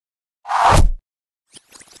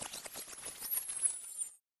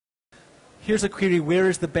Here's a query, where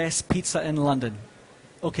is the best pizza in London?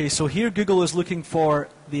 Okay, so here Google is looking for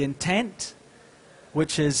the intent,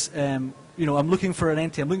 which is, you know, I'm looking for an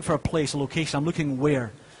entity, I'm looking for a place, a location, I'm looking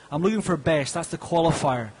where. I'm looking for best, that's the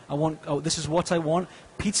qualifier. I want, oh, this is what I want.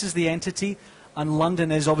 Pizza's the entity, and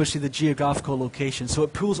London is obviously the geographical location. So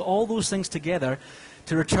it pulls all those things together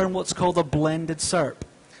to return what's called a blended SERP.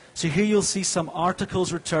 So here you'll see some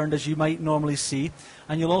articles returned, as you might normally see,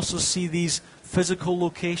 and you'll also see these physical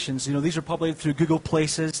locations. You know, these are populated through Google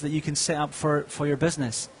Places that you can set up for your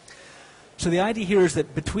business. So the idea here is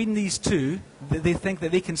that between these two, they think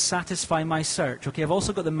that they can satisfy my search. Okay, I've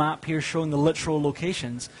also got the map here showing the literal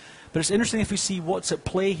locations, but it's interesting if we see what's at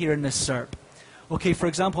play here in this SERP. Okay, for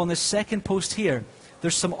example, on this second post here,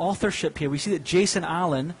 there's some authorship here. We see that Jason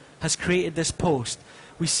Allen has created this post.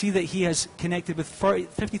 We see that he has connected with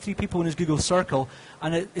 53 people in his Google Circle,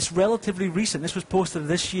 and it's relatively recent. This was posted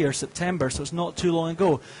this year, September, so it's not too long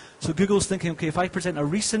ago. So Google's thinking, okay, if I present a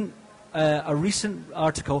recent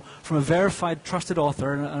article from a verified, trusted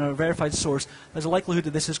author and a verified source, there's a likelihood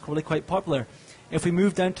that this is really quite popular. If we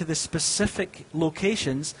move down to the specific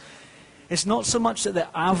locations, it's not so much that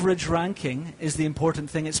the average ranking is the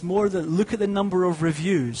important thing, it's more that look at the number of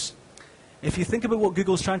reviews. If you think about what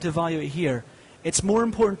Google's trying to evaluate here, it's more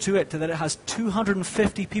important to it that it has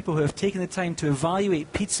 250 people who have taken the time to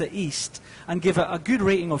evaluate Pizza East and give it a good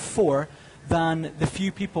rating of 4 than the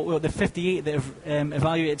few people, well, the 58 that have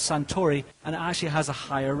evaluated Santori, and it actually has a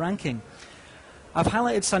higher ranking. I've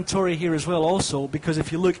highlighted Santori here as well also because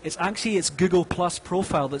if you look, it's actually its Google Plus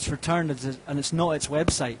profile that's returned and it's not its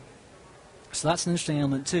website. So that's an interesting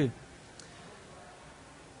element too.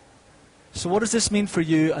 So what does this mean for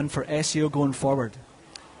you and for SEO going forward?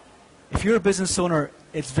 If you're a business owner,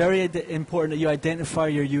 it's very important that you identify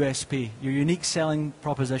your USP, your unique selling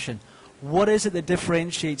proposition. What is it that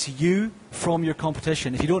differentiates you from your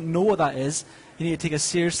competition? If you don't know what that is, you need to take a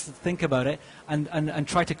serious think about it and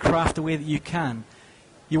try to craft a way that you can.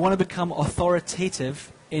 You want to become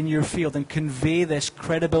authoritative in your field and convey this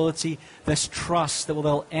credibility, this trust that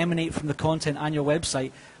will emanate from the content on your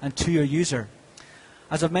website and to your user.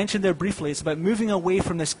 As I've mentioned there briefly, it's about moving away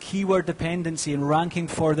from this keyword dependency and ranking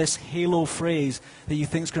for this halo phrase that you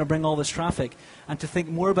think is going to bring all this traffic, and to think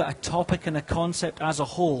more about a topic and a concept as a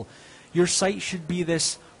whole. Your site should be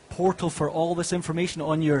this portal for all this information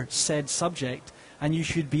on your said subject, and you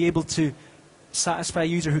should be able to satisfy a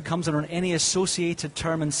user who comes in on any associated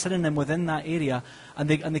term and synonym within that area, and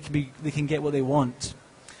they can get what they want.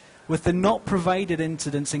 With the not provided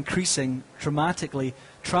incidents increasing dramatically,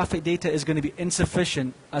 traffic data is going to be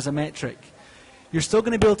insufficient as a metric. You're still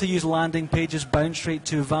going to be able to use landing pages, bounce rate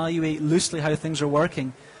to evaluate loosely how things are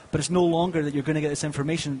working, but it's no longer that you're going to get this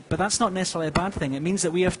information. But that's not necessarily a bad thing. It means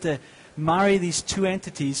that we have to marry these two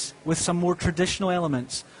entities with some more traditional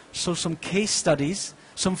elements. So some case studies,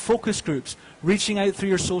 some focus groups, reaching out through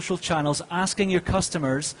your social channels, asking your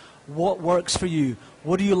customers, what works for you?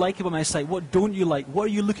 What do you like about my site? What don't you like? What are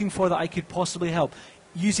you looking for that I could possibly help?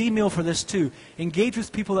 Use email for this too. Engage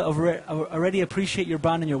with people that already appreciate your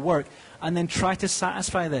brand and your work, and then try to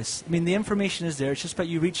satisfy this. I mean, the information is there. It's just about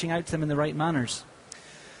you reaching out to them in the right manners.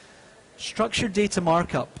 Structured data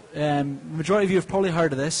markup. The majority of you have probably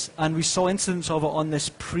heard of this, and we saw incidents of it on this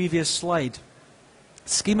previous slide.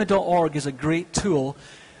 Schema.org is a great tool,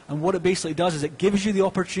 and what it basically does is it gives you the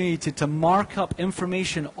opportunity to mark up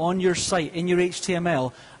information on your site in your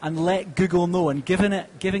HTML and let Google know, and giving it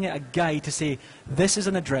a guide to say, this is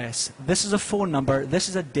an address, this is a phone number, this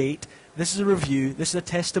is a date, this is a review, this is a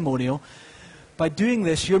testimonial. By doing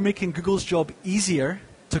this, you're making Google's job easier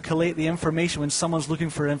to collate the information when someone's looking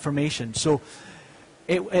for information. So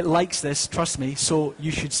it likes this, trust me, so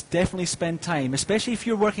you should definitely spend time, especially if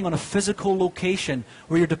you're working on a physical location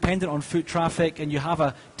where you're dependent on foot traffic and you have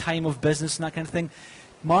a time of business and that kind of thing.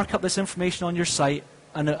 Mark up this information on your site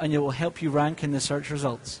and it will help you rank in the search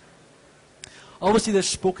results. Obviously there's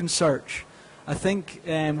spoken search. I think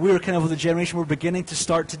we're kind of the generation, we're beginning to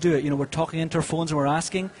start to do it. You know, we're talking into our phones and we're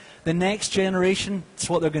asking. The next generation, it's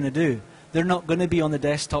what they're going to do. They're not going to be on the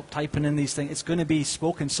desktop typing in these things. It's going to be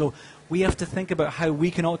spoken. So we have to think about how we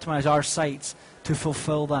can optimize our sites to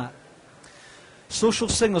fulfill that. Social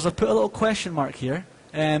signals. I've put a little question mark here.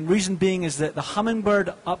 Reason being is that the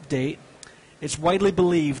Hummingbird update, it's widely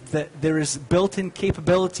believed that there is built-in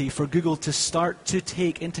capability for Google to start to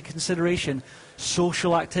take into consideration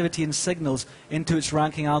social activity and signals into its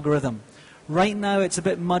ranking algorithm. Right now it's a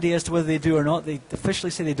bit muddy as to whether they do or not. They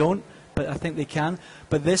officially say they don't, but I think they can.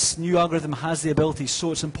 But this new algorithm has the ability,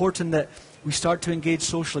 so it's important that we start to engage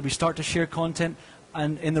socially, we start to share content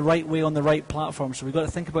and in the right way on the right platform. So we've got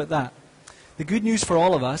to think about that. The good news for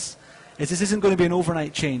all of us is this isn't going to be an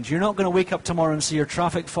overnight change. You're not going to wake up tomorrow and see your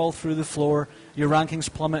traffic fall through the floor, your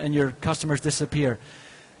rankings plummet, and your customers disappear.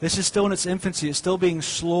 This is still in its infancy. It's still being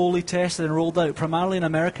slowly tested and rolled out, primarily in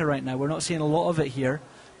America right now. We're not seeing a lot of it here,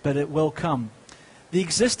 but it will come. The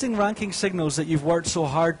existing ranking signals that you've worked so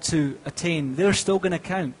hard to attain, they're still going to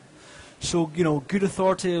count. So, you know, good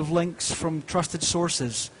authoritative links from trusted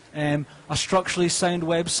sources, a structurally sound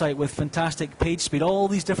website with fantastic page speed, all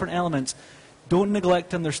these different elements, don't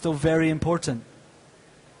neglect them. They're still very important.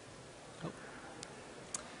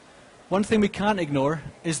 One thing we can't ignore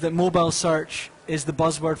is that mobile search is the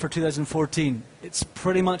buzzword for 2014. It's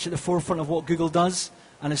pretty much at the forefront of what Google does,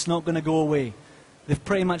 and it's not going to go away. They've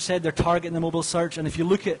pretty much said they're targeting the mobile search, and if you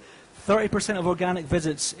look at 30% of organic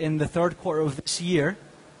visits in the third quarter of this year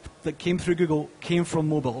that came through Google came from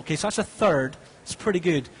mobile. Okay, so that's a third. It's pretty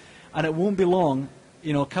good. And it won't be long,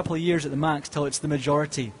 you know, a couple of years at the max till it's the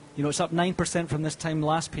majority. You know, it's up 9% from this time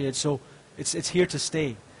last period, so it's here to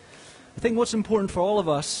stay. I think what's important for all of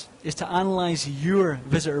us is to analyze your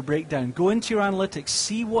visitor breakdown. Go into your analytics,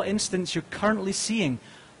 see what instance you're currently seeing.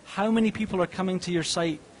 How many people are coming to your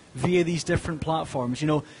site via these different platforms? You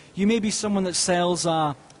know, you may be someone that sells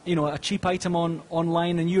you know, a cheap item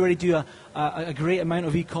online, and you already do a great amount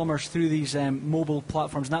of e-commerce through these mobile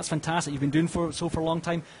platforms, and that's fantastic. You've been doing so for a long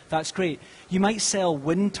time. That's great. You might sell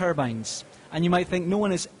wind turbines, and you might think no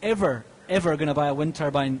one is ever going to buy a wind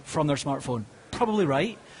turbine from their smartphone. Probably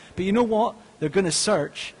right. But you know what? They're going to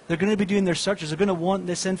search. They're going to be doing their searches. They're going to want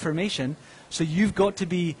this information. So you've got to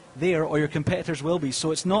be there, or your competitors will be.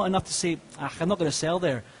 So it's not enough to say, I'm not going to sell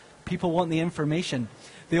there. People want the information.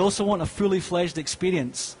 They also want a fully fledged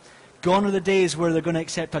experience. Gone are the days where they're going to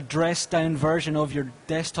accept a dressed-down version of your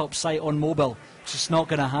desktop site on mobile. It's just not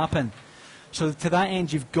going to happen. So to that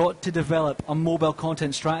end, you've got to develop a mobile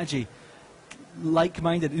content strategy,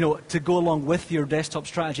 like-minded, you know, to go along with your desktop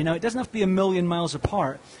strategy. Now, it doesn't have to be a million miles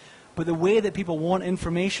apart, but the way that people want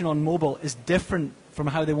information on mobile is different from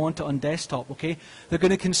how they want it on desktop, okay? They're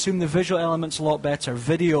going to consume the visual elements a lot better.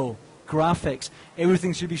 Video, graphics,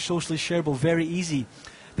 everything should be socially shareable, very easy.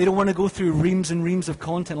 They don't want to go through reams and reams of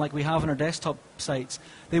content like we have on our desktop sites.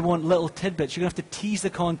 They want little tidbits. You're going to have to tease the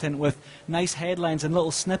content with nice headlines and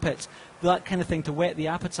little snippets, that kind of thing to whet the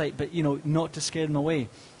appetite, but, you know, not to scare them away.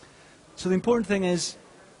 So the important thing is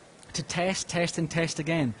to test, and test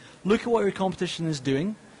again. Look at what your competition is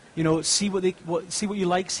doing. You know, see what you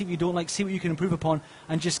like, see what you don't like, see what you can improve upon,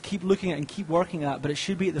 and just keep looking at it and keep working at it. But it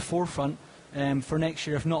should be at the forefront for next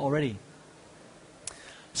year, if not already.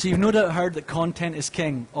 So you've no doubt heard that content is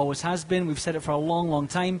king. Always has been. We've said it for a long, long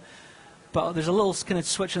time. But there's a little kind of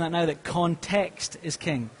switch on that now that context is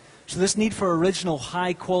king. So this need for original,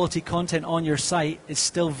 high-quality content on your site is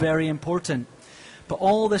still very important. But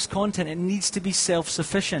all this content, it needs to be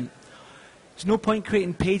self-sufficient. There's no point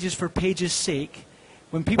creating pages for pages' sake.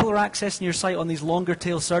 When people are accessing your site on these longer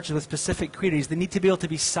tail searches with specific queries, they need to be able to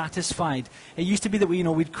be satisfied. It used to be that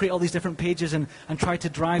we'd create all these different pages and try to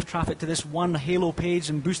drive traffic to this one halo page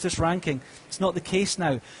and boost this ranking. It's not the case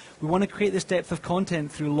now. We want to create this depth of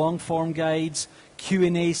content through long-form guides,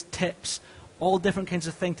 Q&As, tips, all different kinds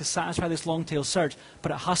of things to satisfy this long tail search,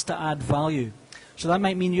 but it has to add value. So that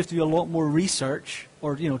might mean you have to do a lot more research,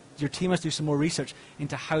 or your team has to do some more research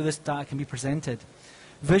into how this data can be presented.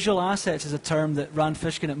 Visual assets is a term that Rand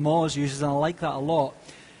Fishkin at Moz uses, and I like that a lot.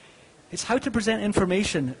 It's how to present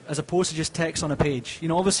information as opposed to just text on a page.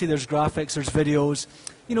 Obviously there's graphics, there's videos.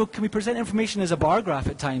 Can we present information as a bar graph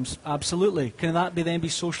at times? Absolutely. Can that then be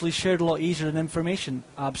socially shared a lot easier than information?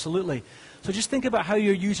 Absolutely. So just think about how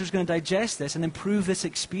your user is going to digest this and improve this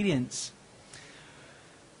experience.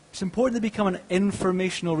 It's important to become an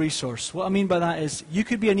informational resource. What I mean by that is you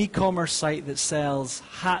could be an e-commerce site that sells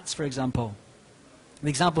hats, for example. The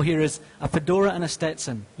example here is a fedora and a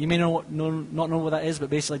Stetson. You may not know what that is, but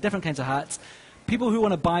basically different kinds of hats. People who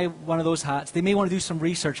want to buy one of those hats, they may want to do some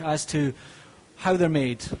research as to how they're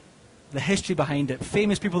made, the history behind it,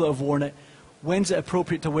 famous people that have worn it, when's it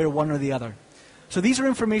appropriate to wear one or the other. So these are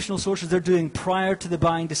informational sources they're doing prior to the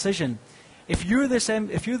buying decision. If you're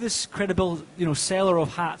this credible seller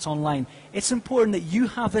of hats online, it's important that you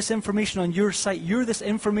have this information on your site. You're this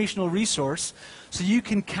informational resource, so you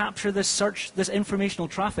can capture this search, this informational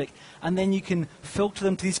traffic, and then you can filter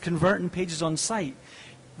them to these converting pages on site.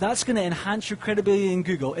 That's going to enhance your credibility in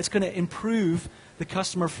Google. It's going to improve the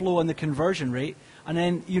customer flow and the conversion rate. And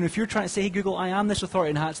then, if you're trying to say, hey Google, I am this authority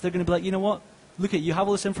in hats, they're going to be like, you know what? Look you have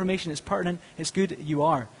all this information. It's pertinent. It's good. You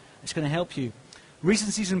are. It's going to help you.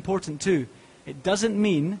 Recency is important too. It doesn't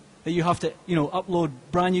mean that you have to, upload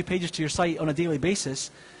brand new pages to your site on a daily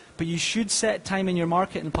basis, but you should set time in your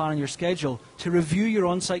marketing plan and your schedule to review your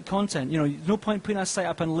on-site content. No point putting a site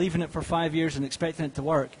up and leaving it for 5 years and expecting it to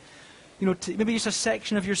work. Maybe just a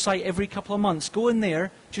section of your site every couple of months. Go in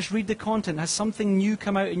there, just read the content. Has something new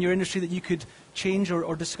come out in your industry that you could change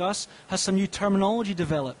or discuss? Has some new terminology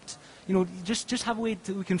developed? Just have a way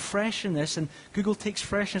that we can freshen this, and Google takes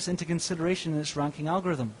freshness into consideration in its ranking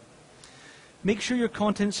algorithm. Make sure your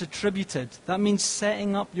content's attributed. That means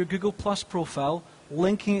setting up your Google Plus profile,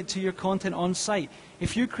 linking it to your content on site.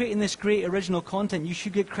 If you're creating this great original content, you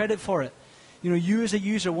should get credit for it. You as a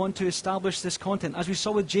user want to establish this content. As we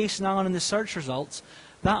saw with Jason Allen in the search results,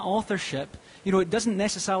 that authorship, it doesn't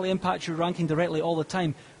necessarily impact your ranking directly all the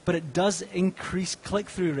time, but it does increase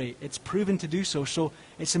click-through rate. It's proven to do so. So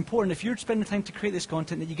it's important, if you're spending time to create this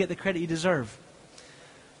content, that you get the credit you deserve.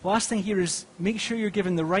 The last thing here is make sure you're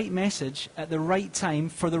giving the right message at the right time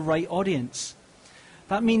for the right audience.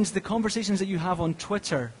 That means the conversations that you have on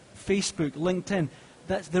Twitter, Facebook, LinkedIn,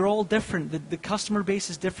 they're all different. The customer base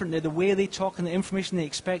is different. The way they talk and the information they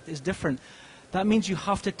expect is different. That means you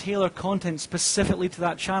have to tailor content specifically to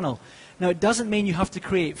that channel. Now, it doesn't mean you have to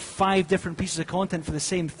create 5 different pieces of content for the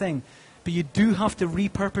same thing, but you do have to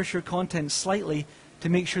repurpose your content slightly to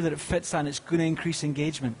make sure that it fits that and it's going to increase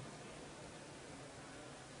engagement.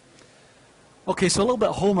 Okay, so a little bit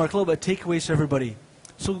of homework, a little bit of takeaways for everybody.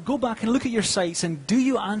 So go back and look at your sites, and do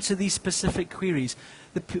you answer these specific queries?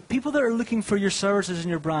 The people that are looking for your services and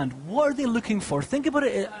your brand, what are they looking for? Think about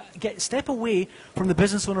it, step away from the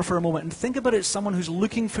business owner for a moment and think about it as someone who's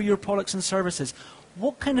looking for your products and services.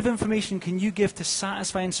 What kind of information can you give to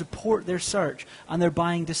satisfy and support their search and their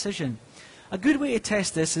buying decision? A good way to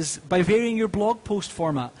test this is by varying your blog post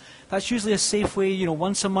format. That's usually a safe way,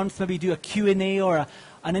 once a month maybe do a Q&A or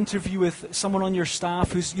an interview with someone on your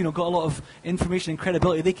staff who's got a lot of information and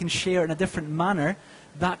credibility. They can share it in a different manner.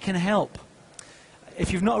 That can help.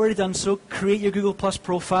 If you've not already done so, create your Google Plus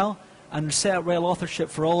profile and set up rel authorship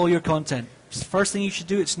for all your content. It's the first thing you should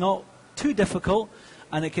do. It's not too difficult,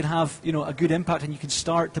 and it can have a good impact, and you can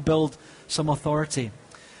start to build some authority.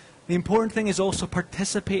 The important thing is also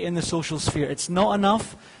participate in the social sphere. It's not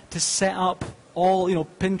enough to set up all,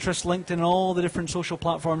 Pinterest, LinkedIn, all the different social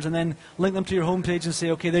platforms and then link them to your homepage and say,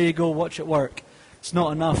 okay, there you go, watch it work. It's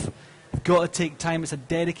not enough. You've got to take time. It's a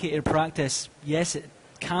dedicated practice. Yes, it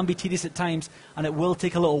can be tedious at times, and it will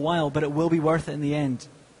take a little while, but it will be worth it in the end.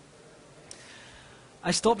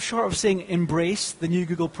 I stopped short of saying embrace the new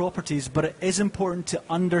Google properties, but it is important to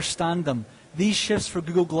understand them. These shifts for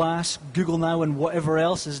Google Glass, Google Now, and whatever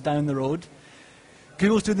else is down the road,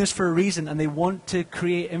 Google's doing this for a reason, and they want to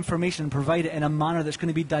create information and provide it in a manner that's going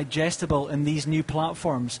to be digestible in these new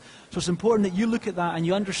platforms. So it's important that you look at that and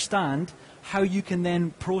you understand how you can then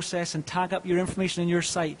process and tag up your information in your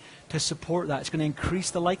site to support that. It's going to increase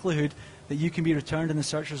the likelihood that you can be returned in the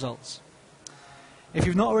search results. If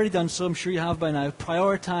you've not already done so, I'm sure you have by now,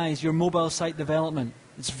 prioritize your mobile site development.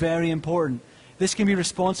 It's very important. This can be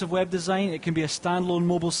responsive web design. It can be a standalone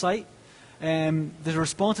mobile site. The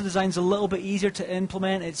responsive design is a little bit easier to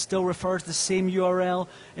implement. It still refers to the same URL.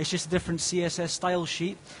 It's just a different CSS style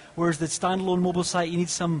sheet. Whereas the standalone mobile site, you need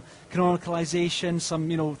some canonicalization, some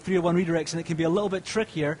 301 redirects, and it can be a little bit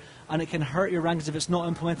trickier, and it can hurt your rankings if it's not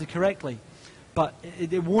implemented correctly. But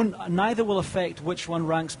it won't. Neither will affect which one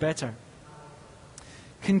ranks better.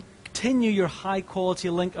 Continue your high-quality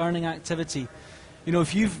link earning activity.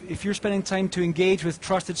 If you're spending time to engage with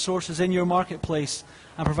trusted sources in your marketplace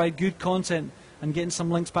and provide good content and getting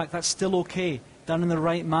some links back, that's still okay, done in the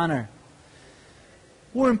right manner.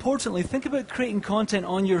 More importantly, think about creating content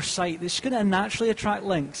on your site that's going to naturally attract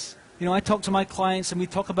links. I talk to my clients and we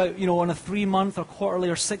talk about, on a 3-month or quarterly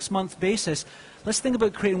or 6-month basis, let's think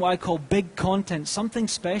about creating what I call big content, something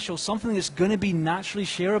special, something that's going to be naturally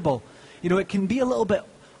shareable. It can be a little bit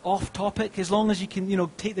off topic as long as you can,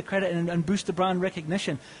 take the credit and boost the brand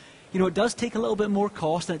recognition. It does take a little bit more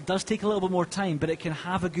cost and it does take a little bit more time, but it can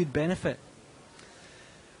have a good benefit.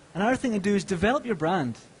 Another thing to do is develop your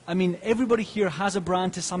brand. I mean, everybody here has a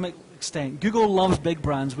brand to some extent. Google loves big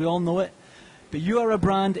brands, we all know it. But you are a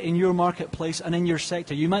brand in your marketplace and in your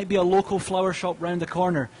sector. You might be a local flower shop round the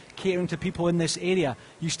corner catering to people in this area.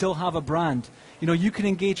 You still have a brand. You can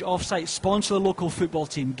engage off-site, sponsor a local football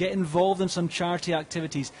team, get involved in some charity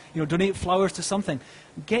activities, donate flowers to something.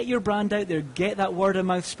 Get your brand out there, get that word of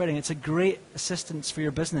mouth spreading. It's a great assistance for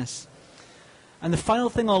your business. And the final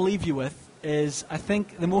thing I'll leave you with is, I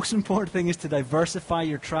think the most important thing is to diversify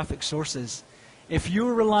your traffic sources. If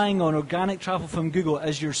you're relying on organic traffic from Google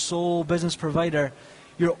as your sole business provider,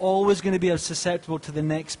 you're always going to be susceptible to the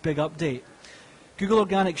next big update. Google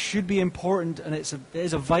Organic should be important, and it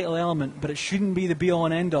is a vital element, but it shouldn't be the be-all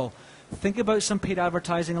and end-all. think about some paid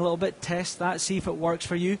advertising a little bit, test that, see if it works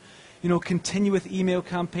for you. You know, continue with email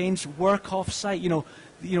campaigns, work off-site, you know,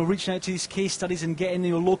 reaching out to these case studies and getting,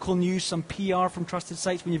 you know, local news, some PR from trusted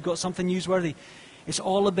sites when you've got something newsworthy. It's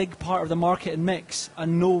all a big part of the market and mix,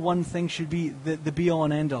 and no one thing should be the be-all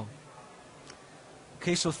and end-all.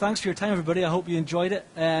 Okay, so thanks for your time, everybody. I hope you enjoyed it.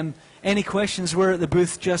 Any questions? We're at the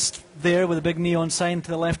booth just there with a big neon sign to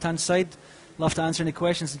the left-hand side. Love to answer any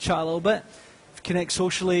questions and chat a little bit. Connect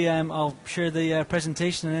socially. I'll share the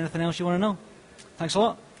presentation and anything else you want to know. Thanks a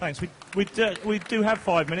lot. Thanks. We do have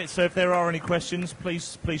 5 minutes, so if there are any questions,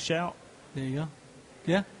 please shout. There you go.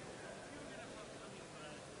 Yeah?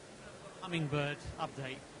 Hummingbird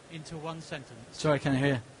update into one sentence. Sorry, I can't hear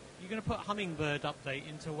you. You're going to put Hummingbird update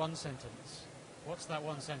into one sentence. What's that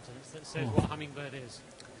one sentence that says what Hummingbird is?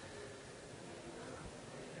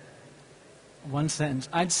 One sentence.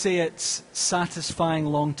 I'd say it's satisfying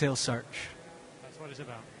long-tail search. That's what it's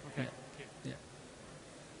about. Okay. Yeah.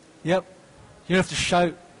 Yep. You don't have to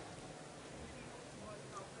shout.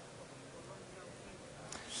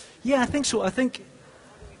 Yeah, I think so. I think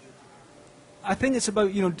it's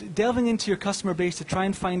about, you know, delving into your customer base to try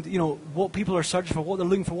and find, you know, what people are searching for, what they're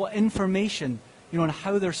looking for, what information, you know, and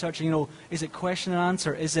how they're searching. You know, is it question and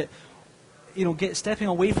answer? Is it, you know, stepping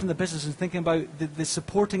away from the business and thinking about the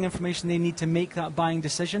supporting information they need to make that buying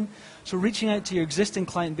decision. So reaching out to your existing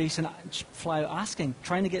client base and fly out asking,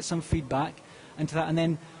 trying to get some feedback into that, and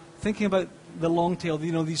then thinking about the long tail,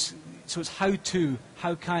 you know, these. So it's how to,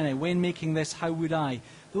 how can I, when making this, how would I?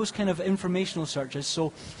 Those kind of informational searches.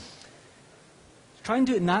 So try and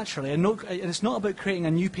do it naturally, and it's not about creating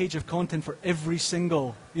a new page of content for every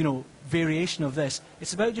single, you know, variation of this.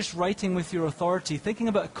 It's about just writing with your authority, thinking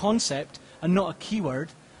about a concept and not a keyword,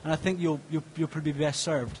 and I think you'll probably be best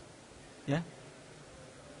served. Yeah?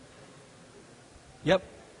 Yep.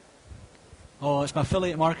 Oh, it's my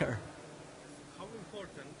affiliate marketer. How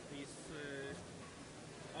important is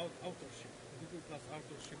authorship, Google Plus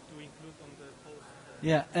authorship, to include on the post?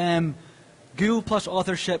 Yeah, Google Plus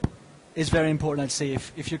authorship is very important, I'd say.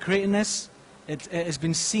 If you're creating this, it has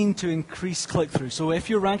been seen to increase click-through. So if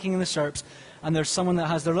you're ranking in the SERPs and there's someone that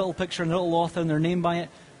has their little picture and their little author and their name by it,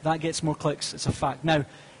 that gets more clicks. It's a fact. Now,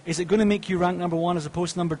 is it going to make you rank #1 as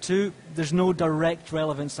opposed to #2? There's no direct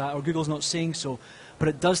relevance to that, or Google's not saying so, but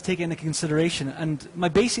it does take into consideration. And my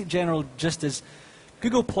basic general gist is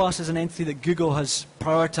Google Plus is an entity that Google has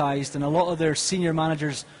prioritized, and a lot of their senior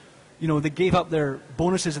managers, you know, they gave up their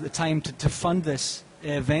bonuses at the time to fund this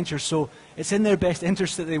venture. So it's in their best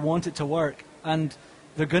interest that they want it to work, and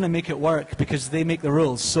they're going to make it work because they make the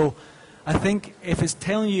rules. So I think if it's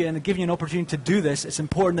telling you and giving you an opportunity to do this, it's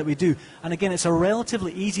important that we do. And again, it's a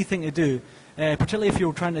relatively easy thing to do, particularly if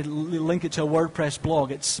you're trying to link it to a WordPress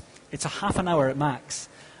blog. It's a half an hour at max,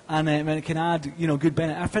 and it can add, you know, good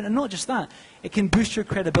benefit. And not just that, it can boost your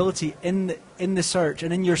credibility in the search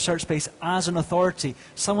and in your search space as an authority.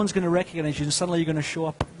 Someone's going to recognize you, and suddenly you're going to show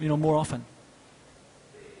up, you know, more often.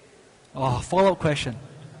 Oh, follow-up question.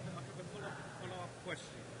 Follow-up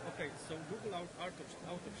question. Okay, so Google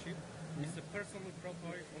authorship is a personal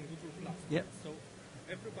profile on Google Plus. Yep. So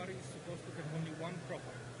everybody is supposed to have only one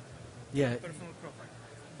profile. Yeah. Personal profile.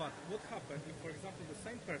 But what happens if, for example, the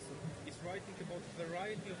same person is writing about a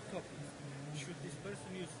variety of topics? Should this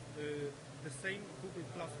person use the same Google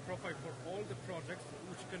Plus profile for all the projects,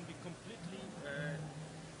 which can be completely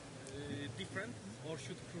different, or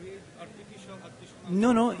should create artificial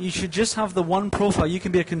additional? No, you should just have the one profile. You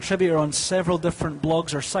can be a contributor on several different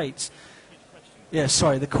blogs or sites. Yeah,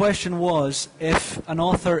 sorry. The question was, if an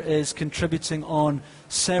author is contributing on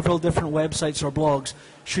several different websites or blogs,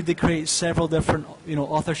 should they create several different, you know,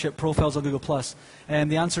 authorship profiles on Google+?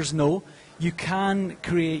 And the answer is no. You can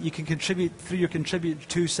contribute through your Contribute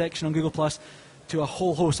To section on Google+ to a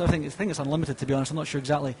whole host. I think it's unlimited, to be honest. I'm not sure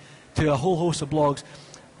exactly. To a whole host of blogs.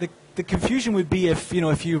 The confusion would be if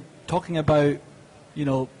you're talking about, you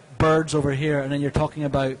know, birds over here, and then you're talking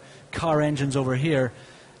about car engines over here.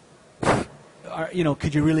 You know,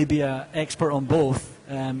 could you really be an expert on both?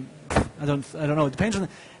 I don't know. It depends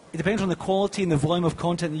on the quality and the volume of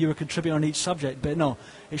content that you were contributing on each subject. But no,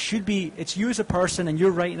 it's you as a person, and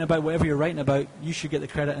you're writing about whatever you're writing about. You should get the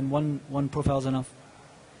credit, and one profile is enough.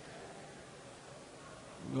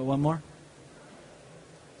 We got one more.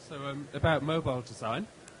 So about mobile design.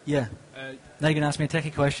 Yeah. Now you're going to ask me a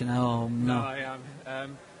techie question. Oh, no. No, I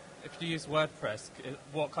am. If you use WordPress,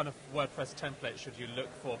 what kind of WordPress template should you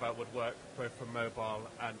look for that would work both for mobile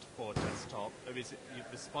and for desktop? Is it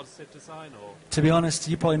responsive design, or? To be honest,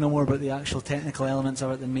 you probably know more about the actual technical elements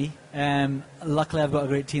of it than me. Luckily, I've got a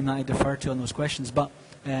great team that I defer to on those questions. But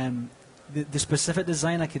the specific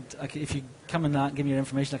design, I could, if you come in that and give me your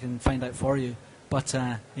information, I can find out for you. But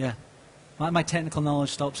yeah, my technical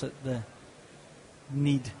knowledge stops at the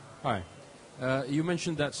need. Hi. You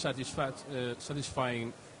mentioned that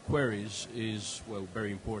satisfying queries is, well,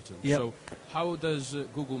 very important. Yep. So how does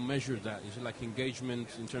Google measure that? Is it like engagement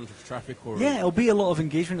in terms of traffic? Or Yeah, it'll be a lot of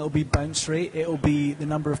engagement. It'll be bounce rate. It'll be the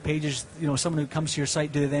number of pages. You know, someone who comes to your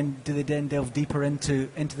site, do they then delve deeper into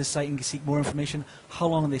the site and seek more information? How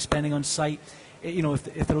long are they spending on site? You know, if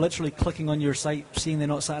they're literally clicking on your site, seeing they're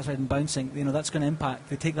not satisfied and bouncing, you know, that's going to impact.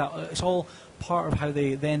 They take that. It's all part of how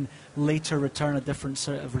they then later return a different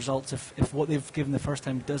set of results if what they've given the first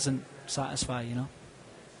time doesn't satisfy. You know.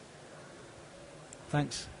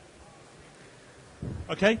 Thanks.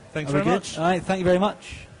 Okay, thanks Are we very good? much. All right, thank you very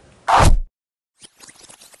much.